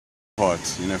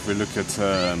part. You know, if we look at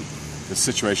the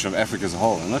situation of Africa as a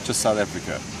whole, and not just South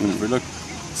Africa. If we look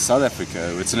South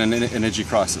Africa, it's in an energy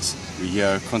crisis. We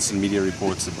hear constant media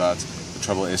reports about the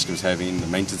trouble Eskom's having, the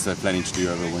maintenance they're planning to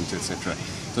do over winter, etc.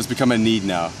 So it's become a need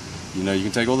now. You know, you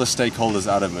can take all the stakeholders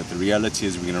out of it. The reality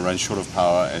is we're going to run short of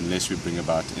power unless we bring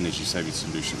about energy-saving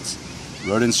solutions.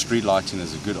 Road and street lighting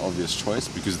is a good, obvious choice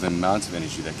because of the amount of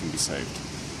energy that can be saved.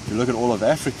 If you look at all of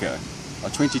Africa, by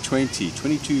 2020,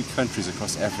 22 countries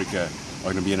across Africa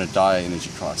are going to be in a dire energy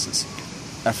crisis.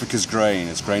 Africa's growing.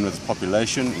 It's growing with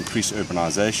population, increased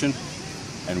urbanization,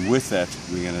 and with that,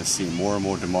 we're going to see more and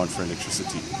more demand for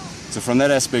electricity. So from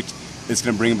that aspect, it's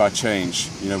going to bring about change,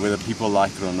 you know, whether people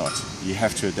like it or not. You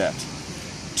have to adapt.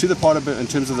 To the part of it in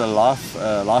terms of the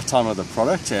lifetime of the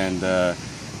product and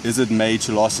is it made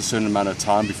to last a certain amount of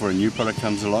time before a new product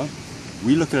comes along?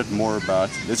 We look at it more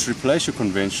about, let's replace your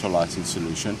conventional lighting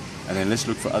solution and then let's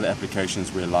look for other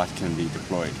applications where light can be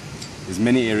deployed. There's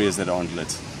many areas that aren't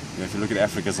lit. You know, if you look at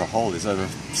Africa as a whole, there's over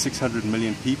 600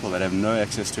 million people that have no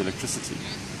access to electricity.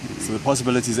 So the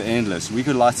possibilities are endless. We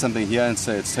could light something here and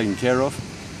say it's taken care of,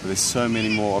 but there's so many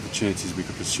more opportunities we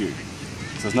could pursue.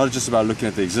 So it's not just about looking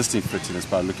at the existing fitting, it's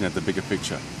about looking at the bigger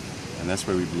picture. And that's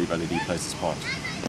where we believe LED plays its part.